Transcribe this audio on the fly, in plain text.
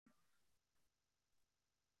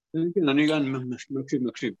כן, אני גם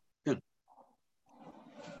מקשיב, כן.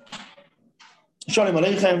 שלום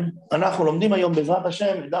עליכם, אנחנו לומדים היום בעזרת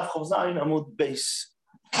השם, דף ח"ז עמוד בייס.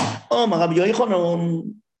 אומר רבי יוחנן,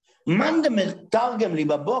 מאן דמתרגם לי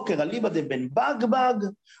בבוקר אליבא דבן בגבג,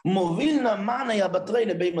 מוביל נא מניה בתרי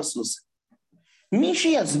לבי מסוס. מי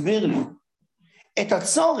שיסביר לי את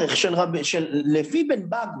הצורך לפי בן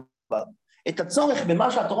בגבג, את הצורך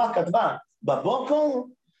במה שהתורה כתבה בבוקר,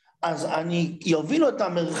 אז אני יוביל לו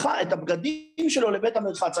את הבגדים שלו לבית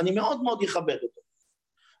המרחץ, אני מאוד מאוד יכבד אותו.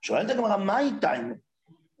 שואלת הגמרא, מה איתה?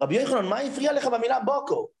 רבי יוחנן, מה הפריע לך במילה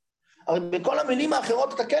בוקר? הרי בכל המילים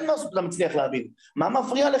האחרות אתה כן לא מצליח להבין. מה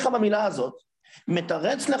מפריע לך במילה הזאת?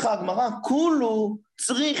 מתרץ לך הגמרא, כולו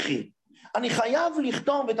צריכי. אני חייב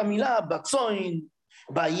לכתוב את המילה בצוין,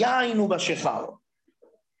 ביין ובשחר.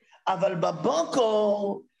 אבל בבוקר,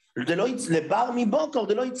 לבר מבוקר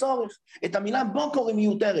זה לא יצורך. את המילה בוקר היא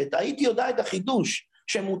מיותרת. הייתי יודע את החידוש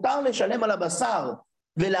שמותר לשלם על הבשר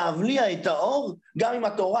ולהבליע את האור, גם אם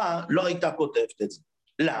התורה לא הייתה כותבת את זה.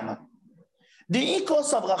 למה? דאי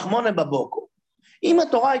כוסף רחמונה בבוקר. אם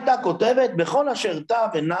התורה הייתה כותבת בכל אשר תא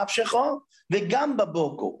ונפשך, וגם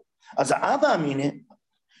בבוקר. אז האבא אמינא,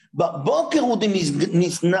 בבוקר הוא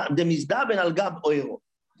דמזדבן על גב אוירו.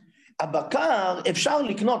 הבקר אפשר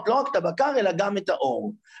לקנות לא רק את הבקר, אלא גם את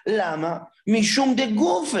האור. למה? משום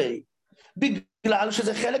דגופי. בגלל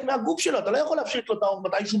שזה חלק מהגוף שלו, אתה לא יכול להפשיט לו את האור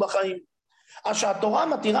מתישהו בחיים. אז שהתורה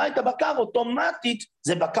מתירה את הבקר, אוטומטית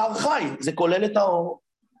זה בקר חי, זה כולל את האור.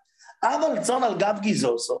 אבל צאן על גב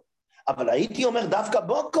גיזוסו, אבל הייתי אומר דווקא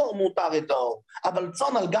בוקר מותר את האור, אבל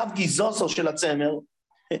צאן על גב גיזוסו של הצמר,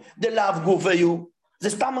 דלאו גופיו, זה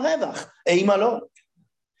סתם רווח, אימה לא.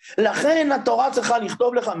 לכן התורה צריכה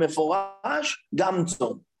לכתוב לך מפורש גם צאן.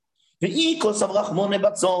 ואי כוסף רחמונה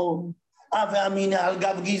בצאן, אבא אמינא על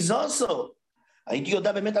גב גיזוסו, הייתי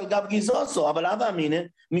יודע באמת על גב גיזוסו, אבל אבא אמינא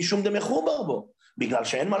משום דמחובר בו, בגלל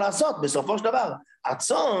שאין מה לעשות, בסופו של דבר,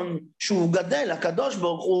 הצאן שהוא גדל, הקדוש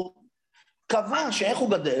ברוך הוא קבע שאיך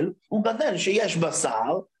הוא גדל, הוא גדל שיש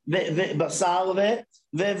בשר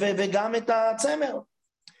וגם את הצמר.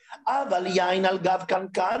 אבל יין על גב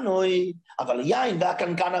קנקנוי, אבל יין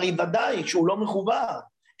והקנקן הרי ודאי שהוא לא מחובר,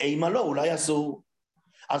 אימה לא, אולי אסור.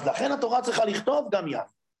 אז לכן התורה צריכה לכתוב גם יין.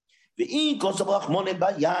 ואי כוסף רחמונה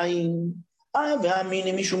ביין,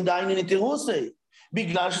 ואמינא משום דייני נטירוסי,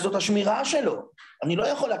 בגלל שזאת השמירה שלו. אני לא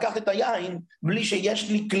יכול לקחת את היין בלי שיש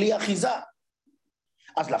לי כלי אחיזה.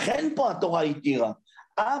 אז לכן פה התורה התירה.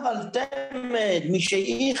 אבל תמד, מי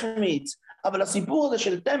שהחמיץ, אבל הסיפור הזה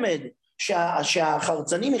של תמד,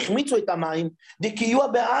 שהחרצנים החמיצו את המים, דקיוע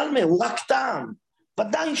בעלמה, הוא רק טעם.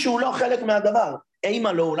 ודאי שהוא לא חלק מהדבר.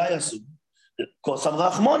 אימה לא, אולי עשו. כוסף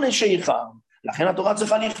רחמונה שיחר. לכן התורה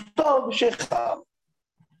צריכה לכתוב שיחר.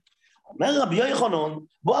 אומר רבי יוחנן,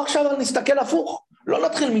 בוא עכשיו נסתכל הפוך. לא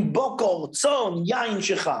נתחיל מבוקר, צאן, יין,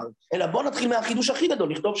 שחר, אלא בוא נתחיל מהחידוש הכי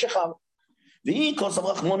גדול, לכתוב שחר. והיא כוסף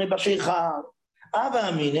רחמונה בשחר. אבא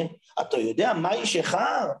אמינא, אתה יודע מהי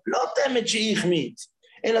שחר? לא תמד שהחמיץ,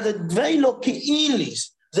 אלא זה דווילו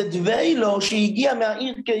כאיליס, זה דווילו שהגיע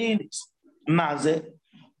מהעיר כאיליס. מה זה?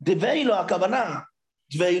 דווילו, הכוונה,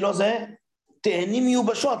 דווילו זה תאנים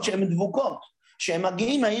מיובשות שהן דבוקות, שהן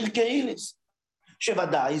מגיעים מהעיר כאיליס.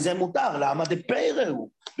 שוודאי זה מותר, למה דפיירהו?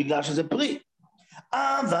 בגלל שזה פרי.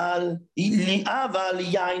 אבל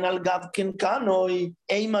יין על גב קנקנוי,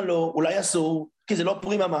 אימה לא, אולי אסור, כי זה לא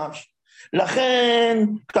פרי ממש. לכן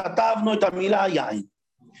כתבנו את המילה יין.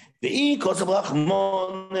 ואי כוסף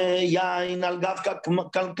רחמון יין על גב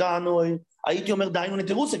קנקנוי, הייתי אומר דיינו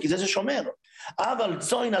נטירוסי, כי זה שומר. אבל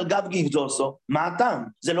צוין על גב גיבדוסו, מה הטעם?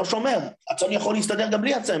 זה לא שומר. הצאן יכול להסתדר גם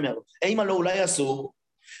בלי הצמר. אימה לא, אולי אסור.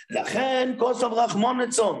 לכן כוסף רחמון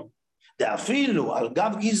לצאן. אפילו על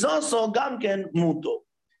גב גיזוסו גם כן מותו.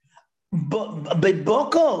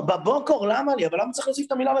 בבוקר, למה לי? אבל למה צריך להוסיף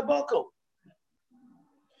את המילה בבוקר?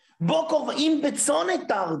 בוקר, אם בצאן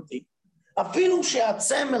התרתי, אפילו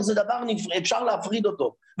שהצמר זה דבר נפרד, אפשר להפריד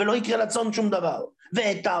אותו, ולא יקרה לצאן שום דבר,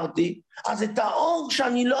 והתרתי, אז את האור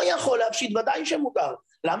שאני לא יכול להפשיט, ודאי שמותר.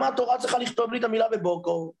 למה התורה צריכה לכתוב לי את המילה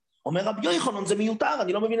בבוקר? אומר רבי יוחנן, זה מיותר,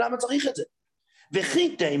 אני לא מבין למה צריך את זה.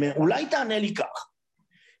 וכי תאמר, אולי תענה לי כך,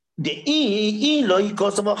 דאי לא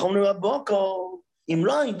כוסף רחמונה בבוקר, אם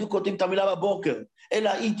לא הייתי כותב את המילה בבוקר, אלא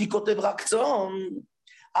הייתי כותב רק צאן,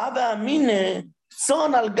 אבא אמינא,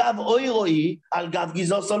 צאן על גב אוירוי, על גב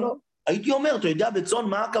גיזוסו לא. הייתי אומר, אתה יודע בצאן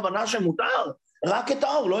מה הכוונה שמותר? רק את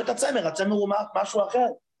האור, לא את הצמר, הצמר הוא משהו אחר.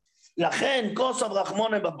 לכן כוסף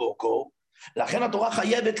רחמונה בבוקר, לכן התורה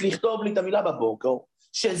חייבת לכתוב לי את המילה בבוקר,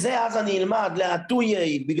 שזה אז אני אלמד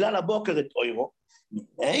להטויי בגלל הבוקר את אוירו,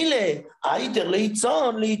 אלה, הייתר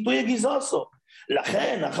ליצון, לעיתוי גיזוסו.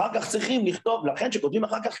 לכן אחר כך צריכים לכתוב, לכן שכותבים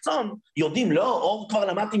אחר כך צאן, יודעים, לא, אור כבר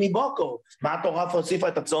למדתי מבוקר. מה התורה הוסיפה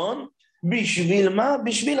את הצאן? בשביל מה?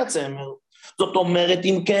 בשביל הצמר. זאת אומרת,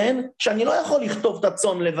 אם כן, שאני לא יכול לכתוב את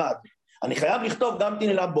הצאן לבד. אני חייב לכתוב גם את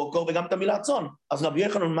המילה בוקר וגם את המילה צאן. אז רבי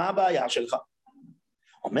יוחנן, מה הבעיה שלך?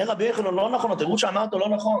 אומר רבי יוחנן, לא נכון, התירוץ שאמרת לא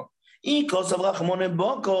נכון. איקוס רחמונה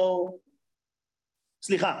בוקר.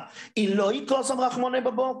 סליחה, היא לא איקוס רחמונה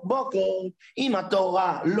בבוקר, אם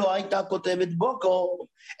התורה לא הייתה כותבת בוקר,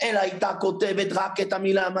 אלא הייתה כותבת רק את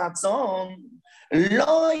המילה מהצאן,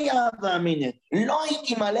 לא היה מאמינת, לא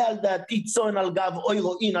הייתי מלא על דעתי צאן על גב אוי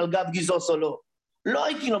רואין, על גב גיזוס או לא. לא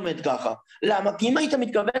הייתי לומד ככה. למה? כי אם היית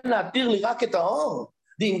מתכוון להתיר לי רק את האור,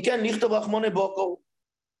 ואם כן, לכתוב רחמונה בוקר.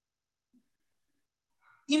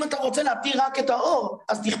 אם אתה רוצה להתיר רק את האור,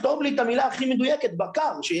 אז תכתוב לי את המילה הכי מדויקת,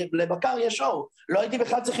 בקר, שלבקר יש אור. לא הייתי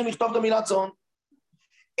בכלל צריכים לכתוב את המילה צאן.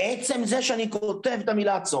 עצם זה שאני כותב את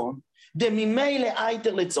המילה צאן, דממילא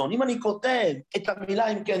אייתר לצאן, אם אני כותב את המילה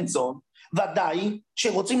אם כן צאן, ודאי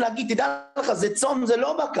שרוצים להגיד, תדע לך, זה צאן, זה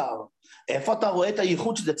לא בקר. איפה אתה רואה את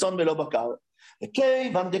הייחוד שזה צאן ולא בקר?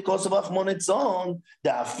 וכיוון דקוס רחמונה צאן,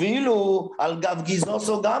 דאפילו על גב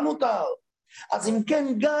גיזוסו גם מותר. אז אם כן,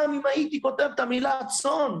 גם אם הייתי כותב את המילה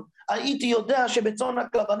צאן, הייתי יודע שבצאן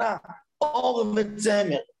הכוונה אור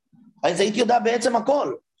וצמר. אז הייתי יודע בעצם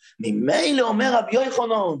הכל. ממילא אומר רבי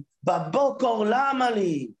יוחנן, בבוקר למה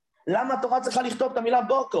לי? למה התורה צריכה לכתוב את המילה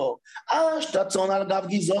בוקר? אשת צאן על גב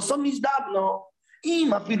גיזוסו נזדבנו.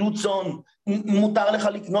 אם אפילו צאן מותר לך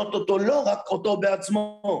לקנות אותו, לא רק אותו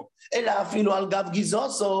בעצמו, אלא אפילו על גב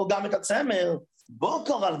גיזוסו, גם את הצמר.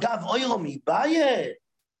 בוקר על גב אוירו מבעיה.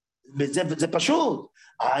 וזה פשוט.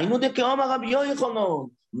 היינו דכאומר רבי יוחנן,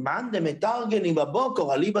 מאן דמתרגני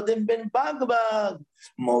בבוקר, אליבא דבן בגבג,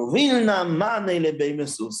 מוביל נא מאנה לבי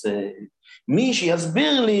מסוסי. מי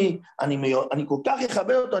שיסביר לי, אני כל כך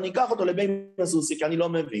אכבד אותו, אני אקח אותו לבי מסוסי, כי אני לא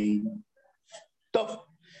מבין. טוב,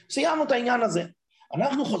 סיימנו את העניין הזה.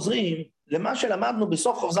 אנחנו חוזרים למה שלמדנו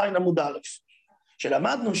בסוף חוב זין עמוד א',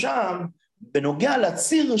 שלמדנו שם בנוגע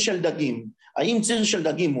לציר של דגים. האם ציר של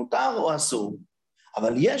דגים מותר או אסור?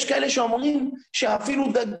 אבל יש כאלה שאומרים שאפילו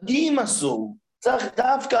דגים אסור. צריך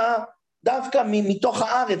דווקא מתוך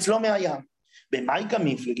הארץ, לא מהים. במייקה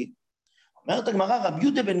מפלגי. אומרת הגמרא, רב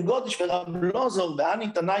יהודה בן גודש ורב לוזור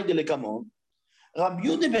ואני תנאי דלקמון, רב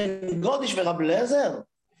יהודה בן גודש ורב לזר,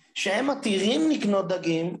 שהם מתירים לקנות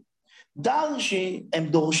דגים, דרשי, הם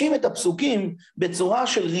דורשים את הפסוקים בצורה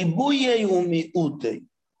של ריבוי ומיעוטי.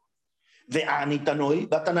 ואני תנוי,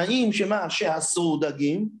 בתנאים שמה שאסור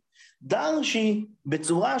דגים, דרשי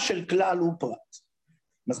בצורה של כלל ופרט.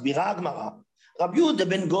 מסבירה הגמרא, רב יהודה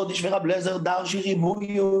בן גודש ורב לזר דרשי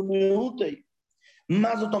ריבוי ומיעוטי.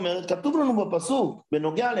 מה זאת אומרת? כתוב לנו בפסוק,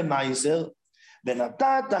 בנוגע למייסר,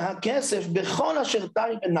 ונתת הכסף בכל אשר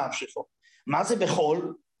תאי בנפשך. מה זה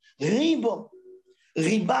בכל? ריבו.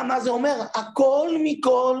 ריבה, מה זה אומר? הכל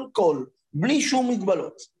מכל כל, בלי שום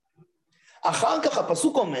מגבלות. אחר כך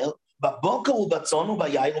הפסוק אומר, בבוקר ובצאן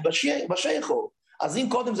וביין ובשיכו. אז אם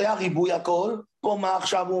קודם זה היה ריבוי הכל, פה מה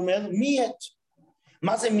עכשיו הוא אומר? מיית.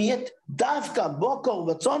 מה זה מיית? דווקא בוקר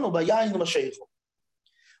ובצאן וביין ובשיכו.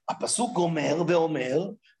 הפסוק אומר ואומר,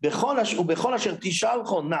 ובכל אשר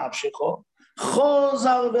תשאלכו נפשכו,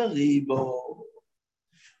 חוזר וריבו.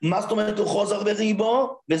 מה זאת אומרת הוא חוזר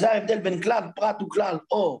וריבו? וזה ההבדל בין כלל פרט וכלל,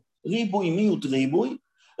 או ריבוי מיעוט ריבוי.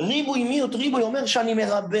 ריבוי מיעוט ריבוי אומר שאני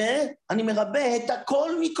מרבה את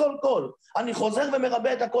הכל מכל כל. אני חוזר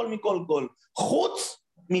ומרבה את הכל מכל כל, חוץ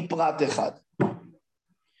מפרט אחד.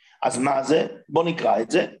 אז מה זה? בוא נקרא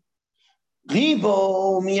את זה.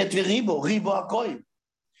 ריבו מיית וריבו, ריבו הכל.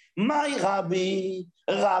 מהי רבי?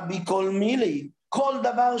 רבי כל מילי, כל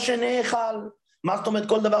דבר שנאכל. מה זאת אומרת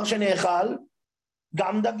כל דבר שנאכל?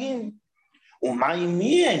 גם דגים. ומהי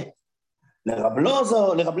מיית?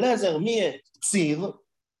 לרב לזר מיית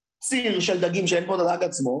ציר של דגים שאין פה את הדג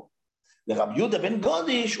עצמו. לרב יהודה בן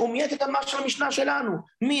גודש הוא מיית את מה של המשנה שלנו,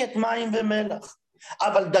 מיית מים ומלח.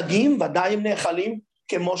 אבל דגים ודאי הם נאכלים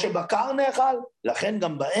כמו שבקר נאכל, לכן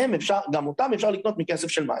גם אותם אפשר לקנות מכסף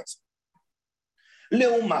של מייס.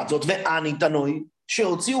 לעומת זאת, ואני תנוי,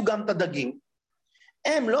 שהוציאו גם את הדגים,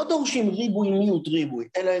 הם לא דורשים ריבוי מיעוט ריבוי,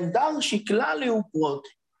 אלא הם דרשי כלל ופרוט.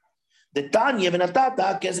 דתניא ונתת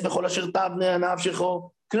כסף בכל אשר תבנה נפשכו,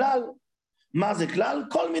 כלל. מה זה כלל?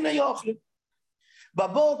 כל מיני אוכלים.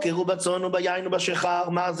 בבוקר ובצאן וביין ובשיכר,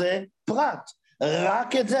 מה זה? פרט.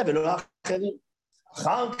 רק את זה ולא אחרים.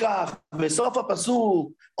 אחר כך, בסוף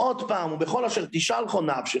הפסוק, עוד פעם, ובכל אשר תשאלכו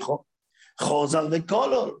נפשכו, חוזר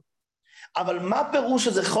וכולל. אבל מה פירוש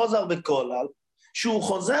שזה חוזר וכולל? שהוא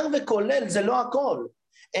חוזר וכולל, זה לא הכל,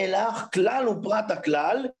 אלא כלל ופרט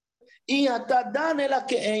הכלל, אי אתה דן אלא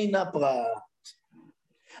כאין הפרט.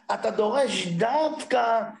 אתה דורש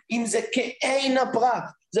דווקא אם זה כאין הפרט,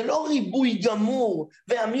 זה לא ריבוי גמור,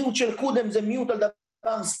 והמיעוט של קודם זה מיעוט על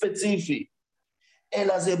דבר ספציפי,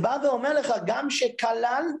 אלא זה בא ואומר לך, גם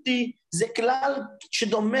שכללתי זה כלל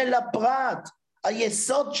שדומה לפרט,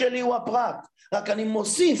 היסוד שלי הוא הפרט, רק אני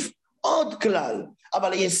מוסיף עוד כלל,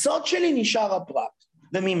 אבל היסוד שלי נשאר הפרט,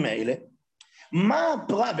 וממילא, מה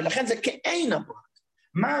הפרט, ולכן זה כאין הפרט,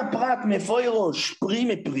 מה הפרט מפוירוש פרי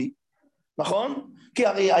מפרי, נכון? כי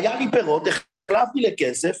הרי היה לי פירות, החלפתי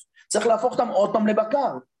לכסף, צריך להפוך אותם עוד פעם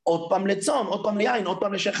לבקר, עוד פעם לצאן, עוד פעם ליין, עוד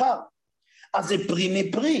פעם לשחר, אז זה פרי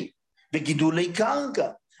מפרי, וגידולי קרקע,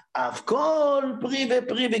 אף כל פרי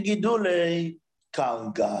ופרי וגידולי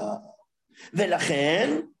קרקע,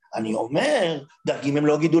 ולכן אני אומר, דגים הם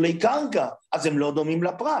לא גידולי קרקע, אז הם לא דומים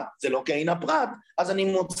לפרט, זה לא כאין הפרט, אז אני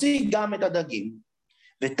מוציא גם את הדגים.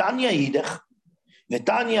 ותניה אידך,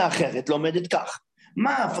 ותניה אחרת לומדת כך,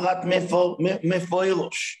 מה הפרט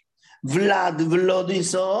מפוירוש? ולד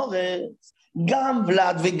ולודיס הארץ, גם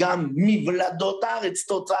ולד וגם מבלדות הארץ,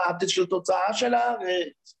 תוצאה של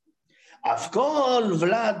הארץ. אף כל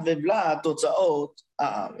ולד ובלד תוצאות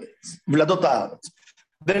הארץ, ולדות הארץ,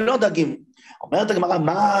 ולא דגים. אומרת הגמרא,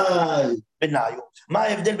 מה ביניו? מה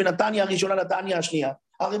ההבדל בין התניה הראשונה לתניה השנייה?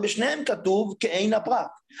 הרי בשניהם כתוב כאין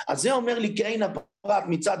הפרט. אז זה אומר לי כאין הפרט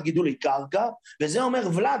מצד גידולי קרקע, וזה אומר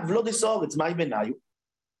ולד ולודיס הארץ, מהי ביניו?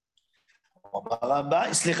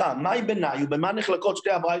 סליחה, מהי ביניו? במה נחלקות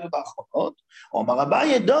שתי הברייתות האחרונות? אומר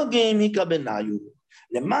אביי דוגים יקרא ביניו.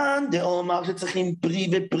 למען דאמר שצריכים פרי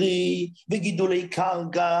ופרי וגידולי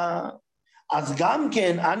קרקע, אז גם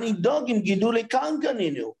כן אני דוג עם גידולי קרקע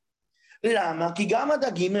נינו. למה? כי גם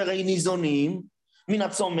הדגים הרי ניזונים מן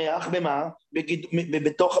הצומח במה?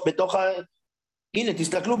 בתוך הנה,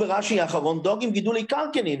 תסתכלו ברש"י האחרון, דוג עם גידולי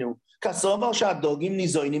קרקע נינו, כסובר שהדוגים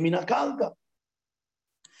ניזונים מן הקרקע.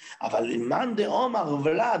 אבל למען דאמר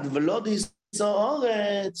ולד ולודיס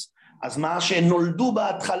הארץ, אז מה שנולדו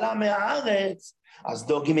בהתחלה מהארץ, אז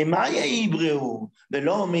דוגים ממה יבראו,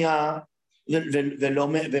 ולא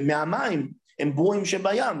מהמים, הם ברואים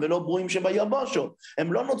שבים ולא ברואים שביבושו,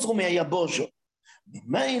 הם לא נוצרו מהיבושו,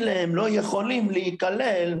 ממילא הם לא יכולים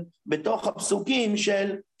להיכלל בתוך הפסוקים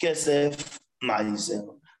של כסף מייזר.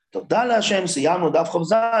 תודה להשם, סיימנו דף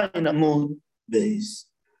ח"ז עמוד בייס.